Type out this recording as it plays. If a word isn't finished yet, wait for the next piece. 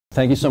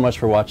Thank you so much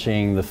for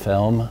watching the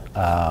film.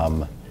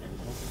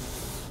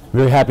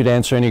 Very happy to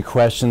answer any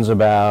questions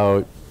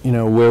about,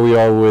 where we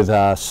are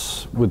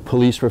with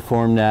police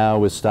reform now,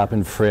 with Stop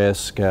and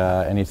Frisk,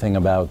 anything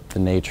about the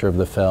nature of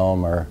the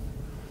film, or,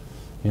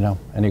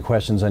 any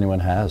questions anyone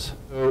has.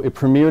 So it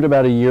premiered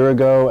about a year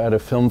ago at a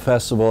film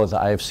festival at the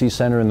IFC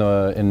Center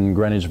in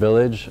Greenwich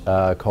Village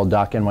called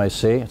Doc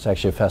NYC. It's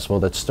actually a festival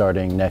that's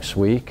starting next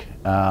week.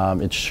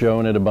 It's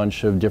shown at a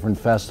bunch of different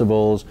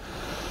festivals.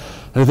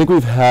 I think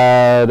we've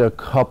had a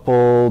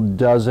couple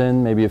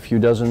dozen, maybe a few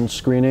dozen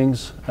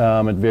screenings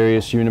at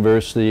various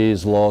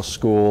universities, law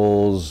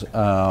schools.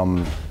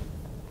 The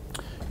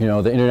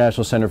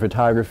International Center for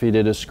Photography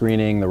did a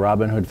screening, the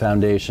Robin Hood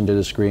Foundation did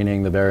a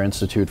screening, the Vera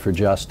Institute for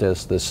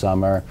Justice this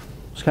summer.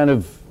 It's kind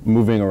of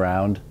moving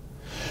around.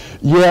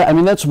 Yeah,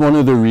 that's one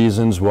of the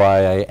reasons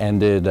why I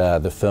ended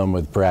the film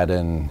with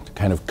Braden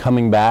kind of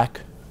coming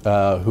back,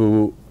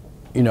 who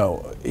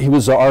he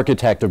was the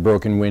architect of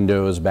Broken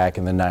Windows back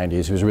in the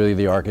 90s. He was really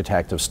the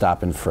architect of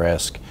Stop and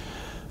Frisk.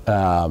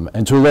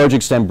 And to a large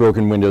extent,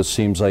 Broken Windows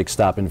seems like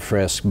Stop and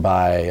Frisk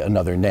by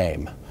another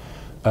name.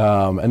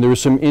 And there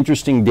was some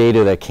interesting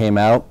data that came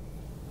out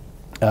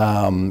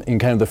in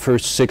kind of the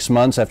first 6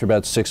 months, after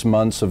about 6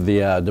 months of the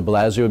de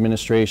Blasio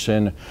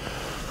administration,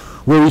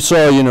 where we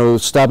saw,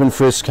 Stop and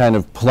Frisk kind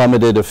of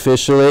plummeted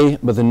officially,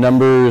 but the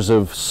numbers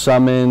of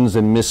summons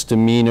and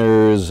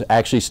misdemeanors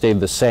actually stayed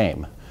the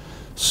same.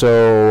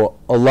 So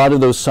a lot of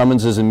those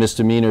summonses and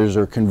misdemeanors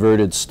are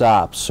converted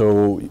stops.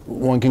 So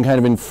one can kind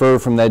of infer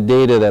from that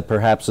data that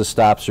perhaps the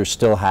stops are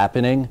still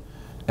happening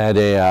at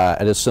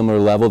a similar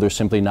level. They're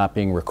simply not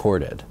being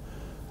recorded,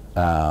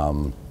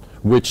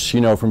 which,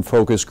 from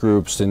focus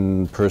groups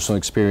and personal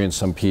experience,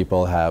 some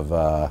people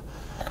have,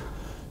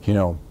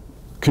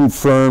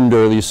 confirmed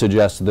or at least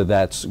suggested that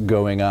that's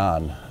going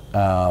on.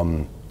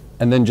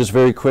 And then just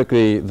very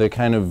quickly,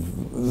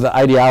 the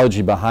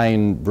ideology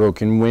behind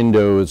Broken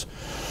Windows,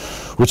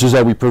 which is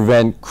that we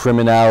prevent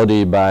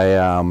criminality by,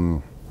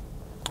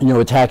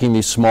 attacking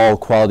these small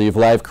quality of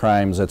life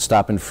crimes that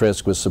Stop and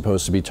Frisk was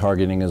supposed to be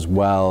targeting as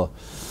well,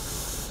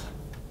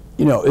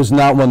 is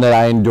not one that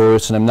I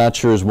endorse, and I'm not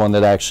sure is one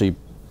that actually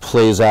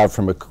plays out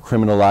from a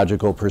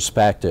criminological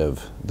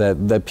perspective.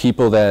 That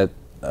people that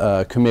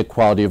commit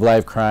quality of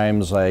life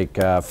crimes like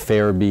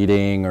fare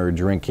beating or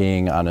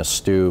drinking on a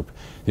stoop,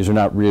 these are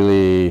not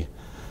really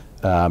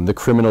the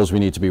criminals we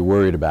need to be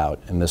worried about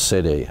in the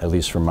city, at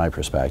least from my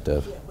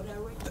perspective.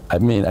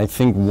 I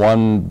think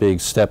one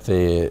big step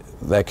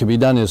that could be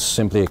done is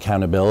simply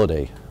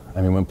accountability.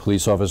 When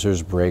police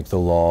officers break the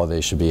law,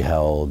 they should be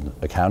held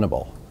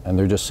accountable, and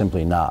they're just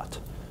simply not.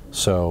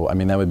 So,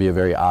 that would be a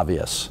very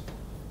obvious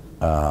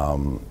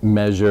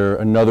measure.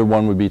 Another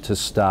one would be to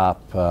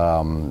stop,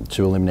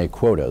 to eliminate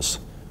quotas.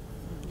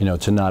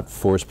 To not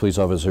force police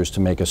officers to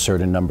make a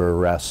certain number of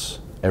arrests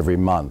every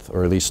month,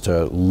 or at least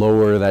to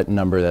lower that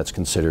number that's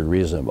considered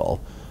reasonable,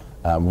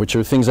 which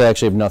are things that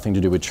actually have nothing to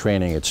do with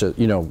training. It's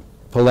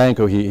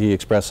Polanco, he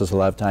expresses a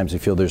lot of times, he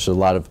feels there's a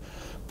lot of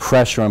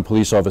pressure on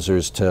police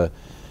officers to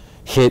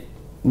hit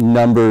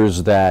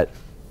numbers that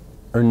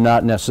are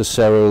not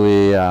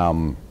necessarily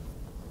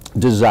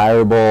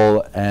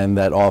desirable, and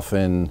that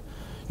often,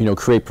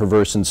 create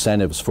perverse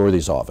incentives for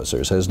these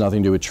officers. It has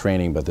nothing to do with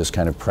training, but this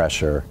kind of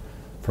pressure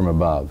from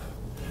above.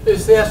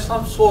 Is there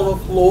some sort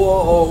of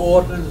law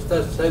or ordinance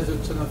that says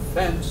it's an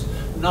offense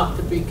not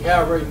to be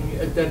carrying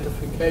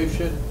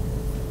identification?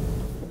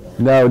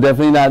 No,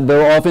 definitely not.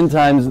 Though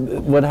oftentimes,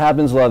 what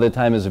happens a lot of the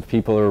time is if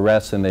people are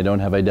arrested and they don't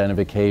have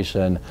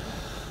identification,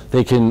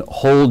 they can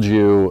hold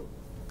you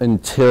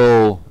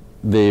until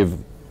they've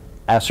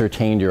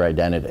ascertained your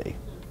identity.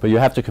 But you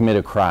have to commit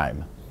a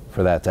crime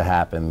for that to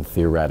happen,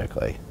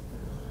 theoretically.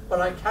 But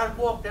I can't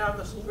walk down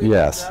the street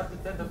without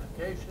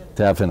identification?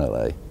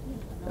 Definitely.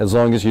 As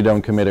long as you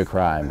don't commit a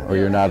crime or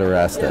you're not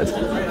arrested.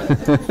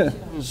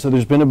 So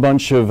there's been a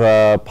bunch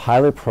of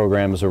pilot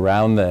programs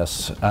around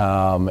this.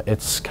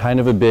 It's kind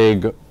of a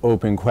big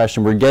open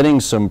question. We're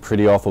getting some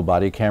pretty awful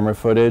body camera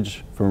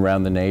footage from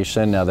around the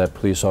nation now that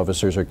police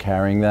officers are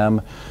carrying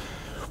them.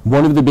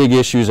 One of the big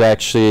issues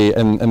actually,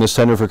 and the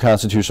Center for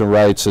Constitutional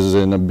Rights is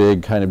in a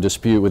big kind of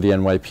dispute with the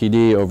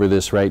NYPD over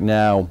this right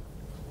now,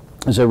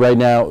 is that right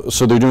now,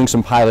 so they're doing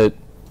some pilot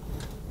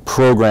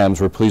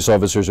programs where police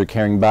officers are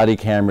carrying body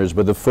cameras,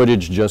 but the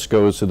footage just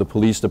goes to the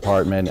police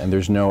department and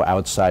there's no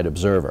outside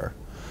observer.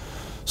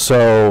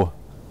 So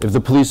if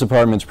the police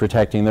department's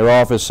protecting their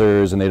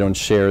officers and they don't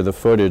share the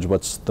footage,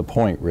 what's the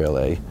point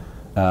really?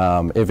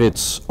 If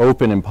it's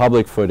open and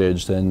public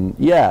footage, then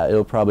yeah,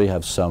 it'll probably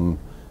have some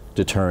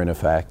deterrent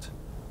effect,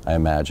 I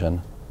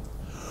imagine.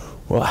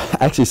 Well,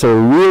 actually, so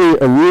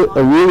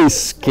a really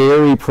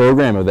scary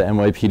program of the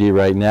NYPD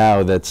right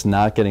now that's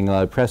not getting a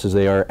lot of press is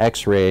they are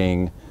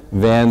X-raying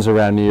vans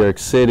around New York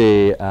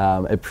City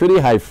at pretty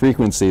high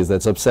frequencies.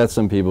 That's upset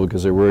some people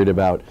because they're worried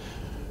about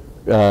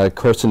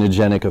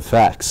carcinogenic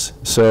effects.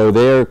 So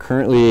they are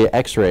currently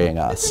X-raying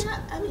us.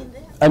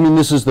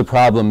 This is the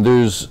problem.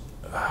 There's,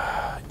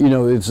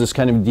 it's this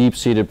kind of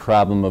deep-seated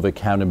problem of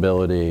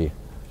accountability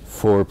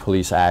for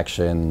police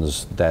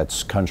actions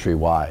that's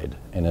countrywide,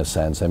 in a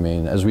sense. I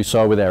mean, as we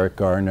saw with Eric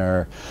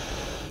Garner,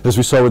 as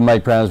we saw with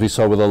Mike Brown, as we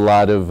saw with a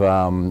lot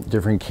of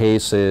different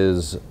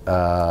cases,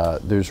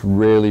 there's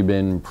rarely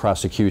been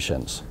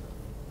prosecutions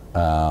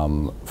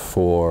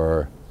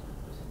for,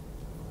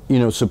 you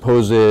know,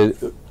 supposed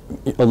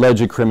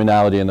alleged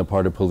criminality on the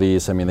part of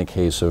police. I mean, the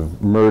case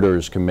of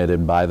murders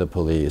committed by the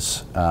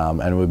police,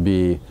 and it would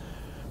be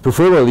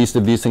preferable, at least,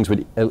 if these things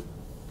would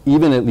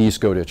even at least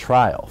go to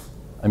trial.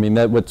 I mean,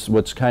 that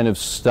what's kind of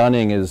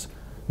stunning is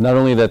not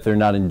only that they're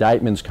not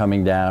indictments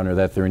coming down, or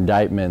that they're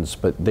indictments,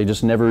 but they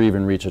just never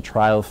even reach a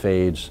trial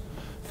phase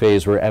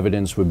where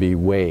evidence would be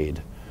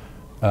weighed.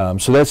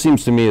 So that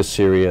seems to me a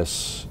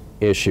serious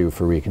issue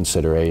for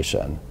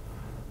reconsideration.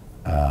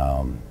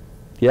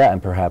 Yeah,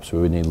 and perhaps we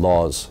would need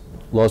laws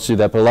to do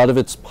that, but a lot of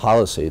it's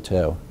policy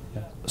too.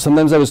 Yeah.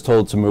 Sometimes I was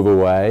told to move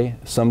away.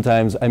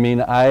 Sometimes, I mean,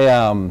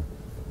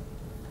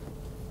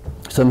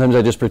 sometimes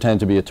I just pretend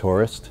to be a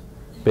tourist,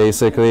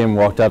 basically, and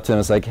walked up to them and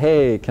was like,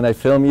 hey, can I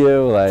film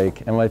you?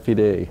 Like,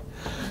 NYPD.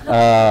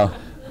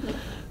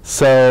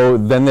 So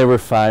then they were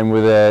fine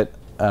with it.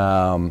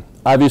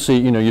 Obviously,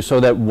 you know, you saw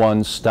that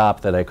one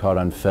stop that I caught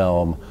on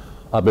film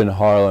up in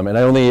Harlem, and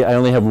I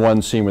only have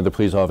one scene where the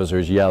police officer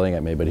is yelling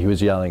at me, but he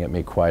was yelling at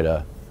me quite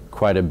a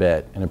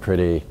bit in a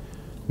pretty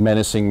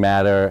menacing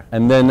manner.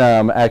 And then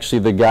actually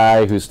the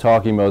guy who's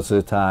talking most of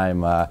the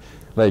time,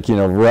 like, you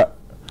know,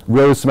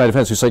 rose to my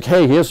defense. He's like,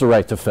 hey, he has the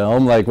right to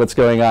film, like, what's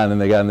going on?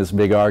 And they got in this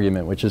big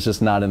argument, which is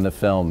just not in the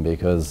film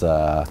because,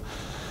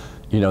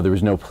 you know, there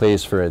was no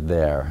place for it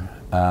there.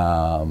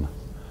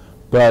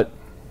 But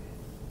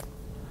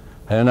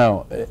I don't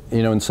know,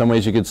 you know, in some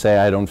ways you could say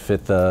I don't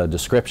fit the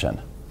description.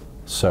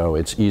 So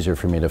it's easier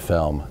for me to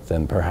film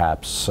than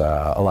perhaps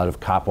a lot of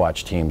cop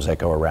watch teams that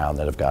go around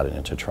that have gotten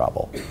into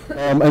trouble.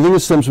 I think it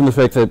stems from the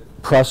fact that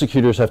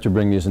prosecutors have to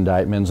bring these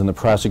indictments, and the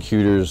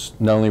prosecutors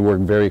not only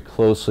work very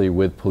closely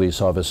with police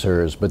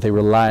officers, but they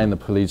rely on the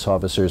police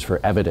officers for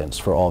evidence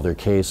for all their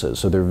cases.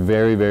 So they're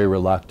very, very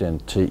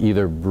reluctant to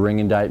either bring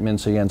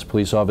indictments against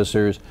police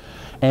officers,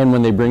 and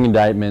when they bring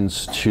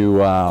indictments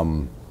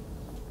to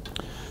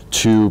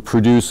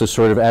produce the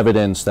sort of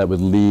evidence that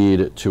would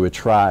lead to a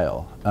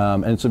trial.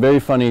 And it's a very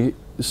funny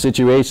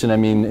situation. I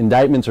mean,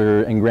 indictments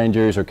and grand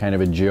juries are kind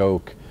of a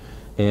joke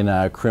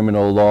in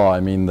criminal law. I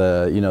mean,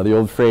 the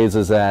old phrase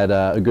is that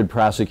a good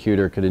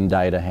prosecutor could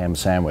indict a ham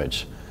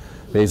sandwich.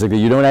 Basically,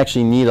 you don't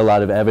actually need a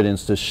lot of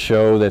evidence to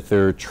show that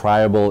there are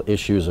triable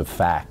issues of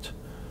fact,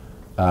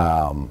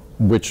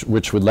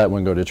 which would let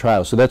one go to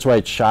trial. So that's why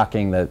it's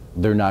shocking that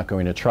they're not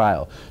going to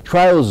trial.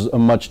 Trial is a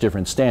much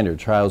different standard.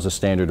 Trial is a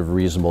standard of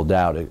reasonable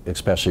doubt,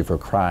 especially for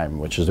crime,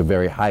 which is a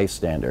very high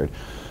standard.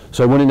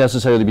 So I wouldn't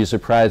necessarily be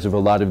surprised if a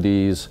lot of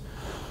these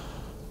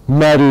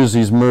matters,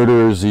 these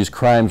murders, these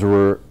crimes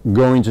were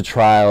going to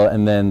trial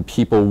and then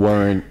people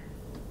weren't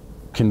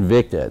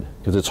convicted,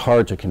 because it's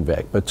hard to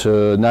convict. But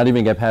to not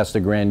even get past the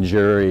grand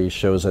jury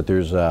shows that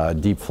there's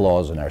deep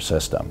flaws in our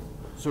system.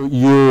 So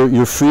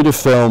you're free to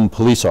film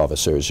police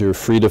officers, you're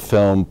free to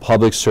film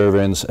public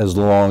servants and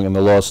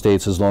the law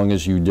states as long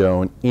as you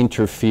don't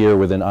interfere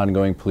with an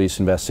ongoing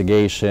police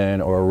investigation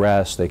or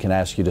arrest, they can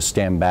ask you to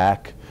stand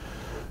back.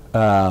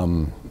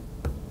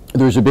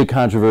 There was a big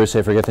controversy,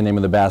 I forget the name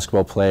of the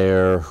basketball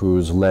player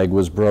whose leg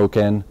was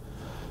broken.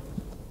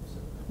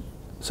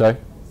 Sorry?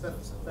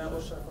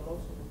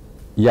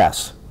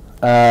 Yes,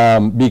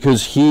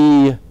 because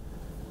he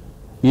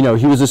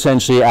was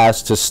essentially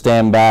asked to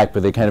stand back,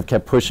 but they kind of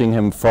kept pushing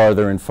him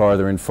farther and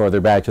farther and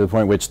farther back to the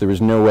point which there was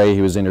no way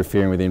he was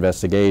interfering with the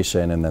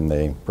investigation, and then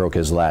they broke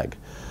his leg.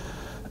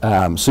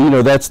 So, you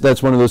know,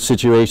 that's one of those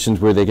situations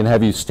where they can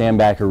have you stand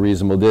back a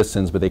reasonable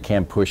distance, but they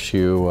can't push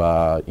you,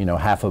 you know,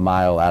 half a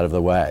mile out of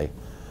the way.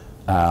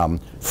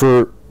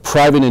 For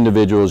private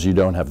individuals, you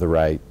don't have the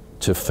right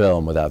to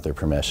film without their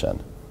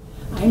permission.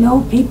 I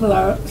know people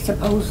are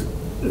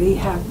supposedly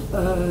have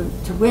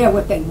to wear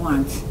what they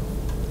want,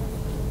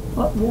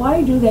 but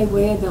why do they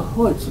wear the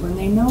hoods when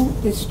they know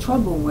there's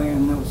trouble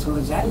wearing those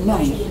hoods at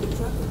night?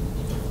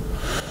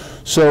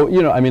 So,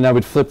 you know, I mean, I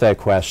would flip that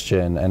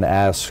question and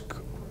ask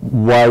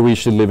why we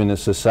should live in a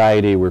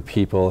society where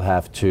people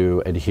have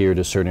to adhere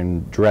to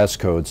certain dress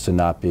codes to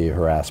not be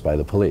harassed by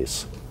the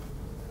police.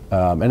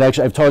 And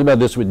actually, I've talked about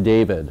this with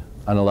David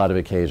on a lot of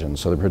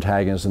occasions. So the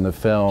protagonist in the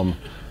film,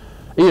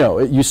 you know,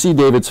 you see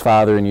David's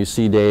father and you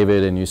see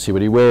David and you see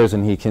what he wears,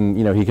 and he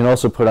can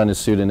also put on his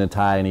suit and a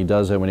tie, and he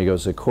does that when he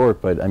goes to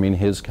court. But I mean,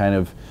 his kind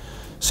of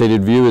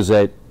stated view is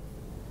that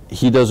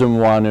he doesn't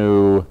want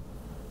to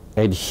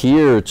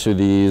adhere to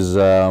these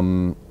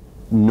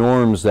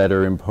norms that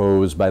are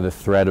imposed by the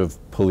threat of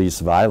police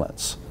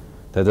violence.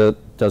 That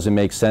doesn't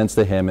make sense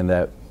to him, and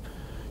that,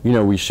 you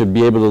know, we should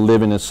be able to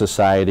live in a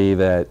society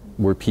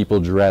where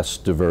people dress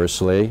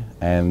diversely,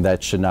 and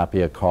that should not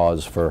be a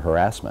cause for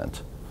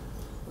harassment.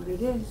 But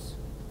it is.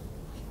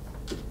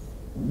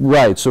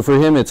 Right, so for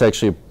him it's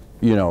actually,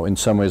 you know, in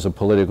some ways a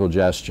political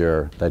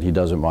gesture that he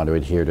doesn't want to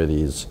adhere to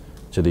these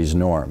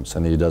norms,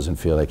 and that he doesn't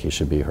feel like he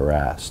should be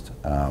harassed.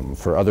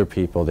 For other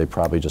people, they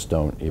probably just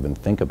don't even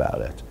think about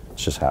it. It's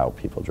It's just how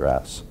people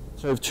dress.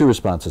 So I have two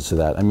responses to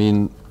that. I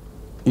mean,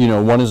 you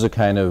know, one is a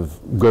kind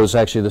of, goes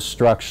actually the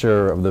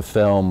structure of the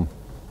film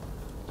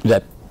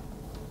that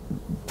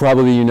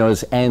probably, you know,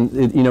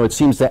 it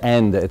seems to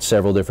end at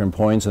several different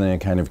points and then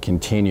it kind of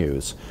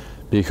continues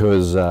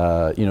because,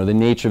 you know, the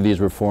nature of these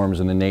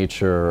reforms and the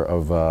nature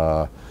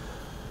of,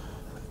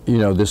 you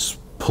know, this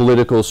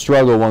political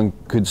struggle, one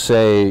could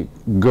say,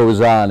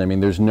 goes on. I mean,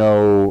 there's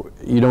no,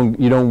 you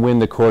don't win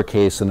the court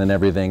case and then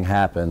everything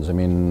happens. I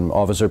mean,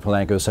 Officer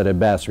Polanco said it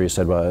best, where he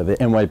said, well, the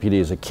NYPD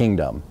is a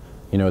kingdom.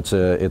 You know, it's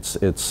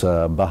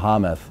a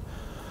behemoth,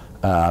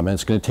 and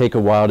it's going to take a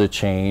while to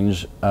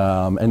change.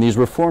 And these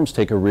reforms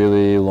take a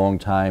really long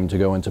time to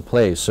go into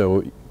place.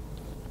 So,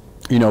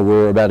 you know,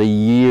 we're about a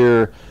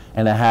year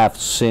and a half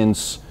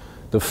since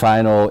the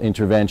final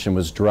intervention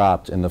was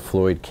dropped in the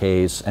Floyd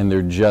case, and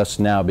they're just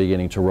now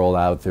beginning to roll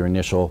out their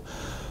initial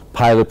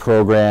pilot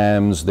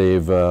programs.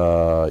 They've,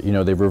 you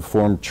know, they've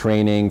reformed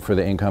training for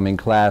the incoming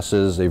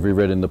classes. They've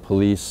rewritten the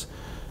police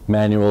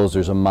manuals.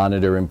 There's a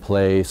monitor in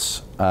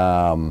place.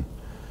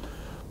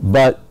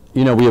 But,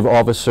 you know, we have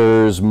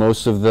officers,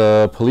 most of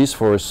the police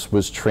force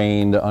was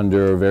trained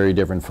under a very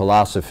different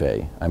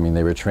philosophy. I mean,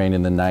 they were trained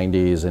in the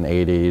 90s and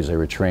 80s. They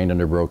were trained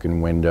under broken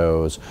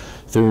windows.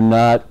 They're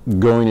not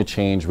going to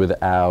change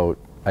without,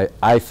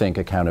 I think,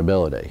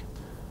 accountability.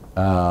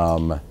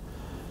 And,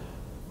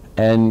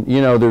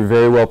 you know, they're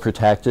very well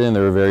protected and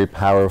they're a very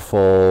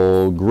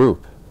powerful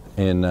group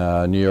in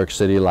New York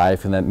City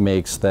life, and that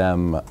makes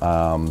them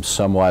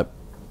somewhat,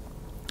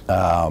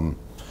 you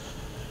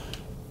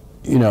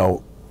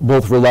know,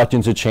 both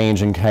reluctant to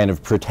change and kind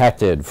of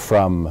protected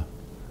from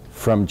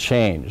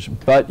change.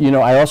 But, you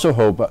know, I also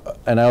hope,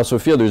 and I also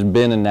feel there's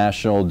been a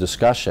national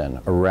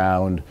discussion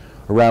around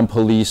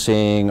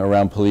policing,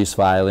 around police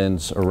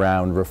violence,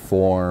 around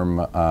reform,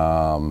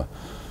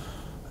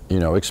 you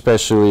know,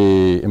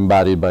 especially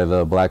embodied by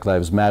the Black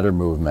Lives Matter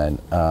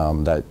movement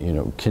that, you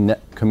know,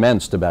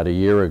 commenced about a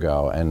year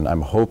ago. And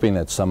I'm hoping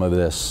that some of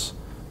this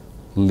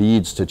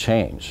leads to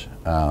change.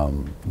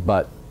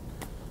 But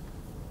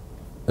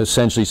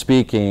essentially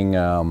speaking,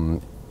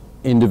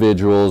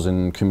 individuals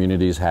and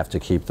communities have to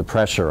keep the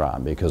pressure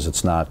on because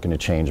it's not going to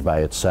change by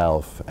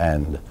itself.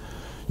 And,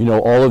 you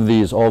know, all of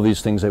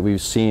these things that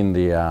we've seen,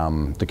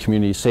 the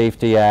Community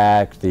Safety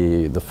Act,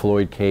 the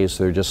Floyd case,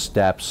 they're just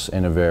steps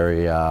in a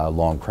very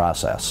long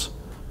process.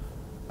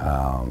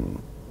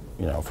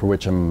 You know, for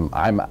which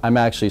I'm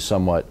actually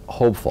somewhat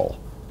hopeful,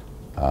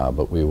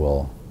 but we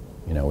will,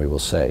 you know, we will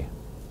see.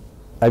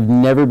 I've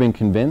never been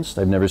convinced,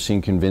 I've never seen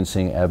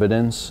convincing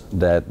evidence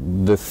that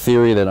the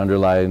theory that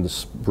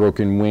underlies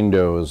broken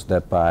windows,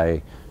 that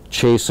by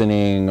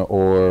chastening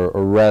or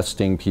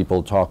arresting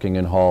people talking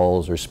in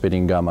halls or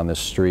spitting gum on the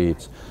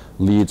streets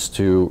leads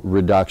to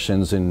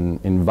reductions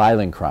in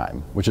violent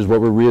crime, which is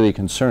what we're really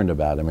concerned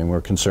about. I mean,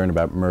 we're concerned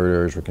about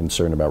murders, we're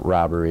concerned about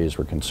robberies,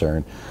 we're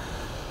concerned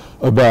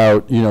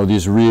about, you know,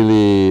 these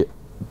really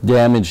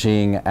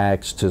damaging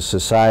acts to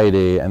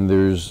society, and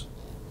there's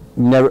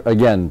never,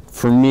 again,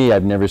 for me,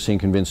 I've never seen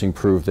convincing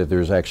proof that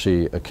there's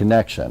actually a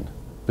connection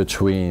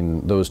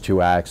between those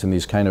two acts, and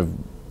these kind of,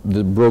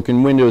 the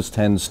broken windows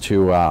tends to,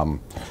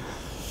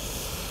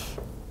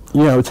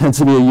 you know, it tends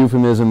to be a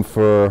euphemism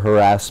for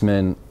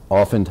harassment,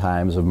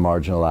 oftentimes of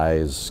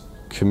marginalized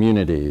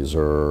communities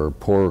or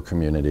poorer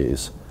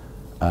communities.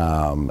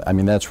 I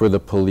mean, that's where the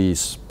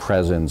police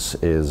presence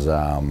is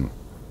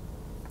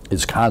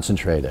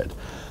concentrated.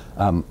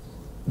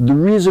 The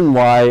reason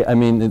why, I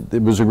mean,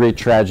 it was a great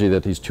tragedy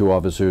that these two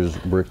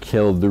officers were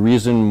killed. The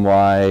reason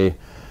why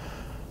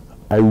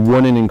I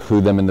wouldn't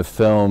include them in the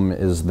film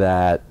is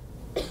that,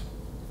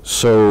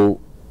 so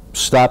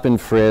stop and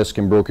frisk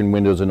and broken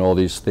windows and all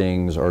these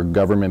things are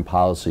government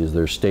policies.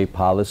 They're state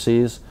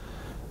policies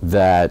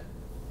that,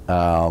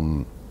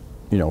 you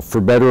know,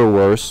 for better or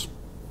worse,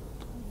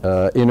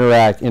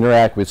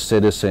 interact with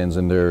citizens,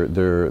 and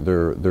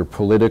they're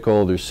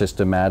political, they're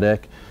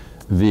systematic.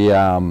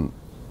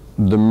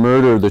 The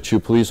murder of the two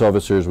police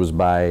officers was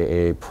by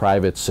a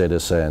private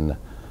citizen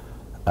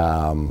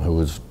who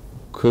was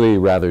clearly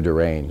rather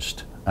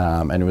deranged.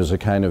 And it was a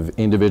kind of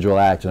individual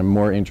act, and I'm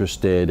more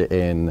interested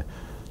in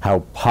how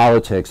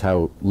politics,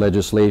 how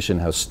legislation,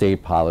 how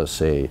state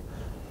policy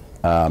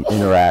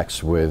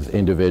interacts with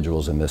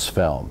individuals in this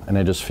film. And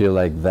I just feel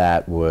like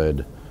that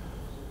would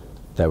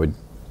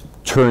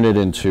turn it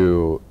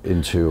into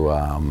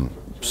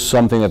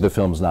something that the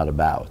film's not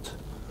about.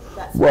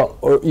 Well,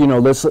 or, you know,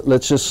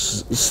 let's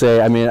just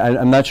say, I mean,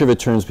 I'm not sure if it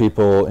turns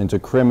people into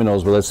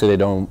criminals, but let's say they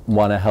don't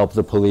want to help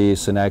the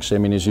police. And actually, I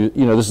mean, as you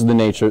know, this is the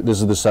nature, this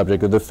is the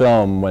subject of the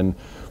film. When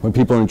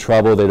people are in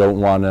trouble, they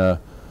don't want to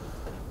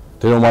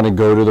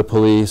go to the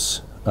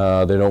police.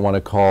 They don't want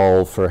to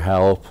call for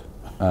help.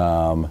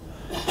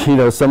 You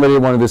know, somebody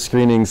at one of the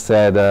screenings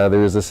said there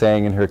was a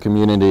saying in her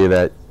community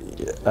that,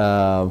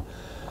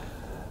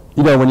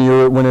 you know,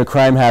 when a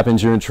crime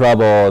happens, you're in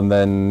trouble, and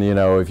then, you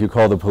know, if you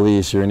call the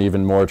police, you're in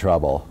even more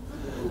trouble,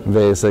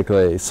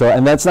 basically. So,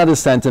 and that's not a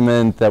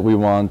sentiment that we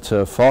want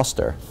to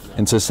foster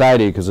in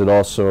society, because it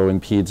also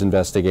impedes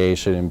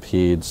investigation,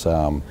 impedes,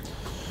 you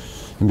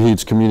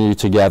impedes community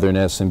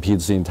togetherness,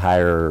 impedes the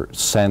entire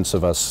sense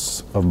of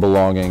us, of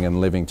belonging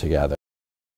and living together.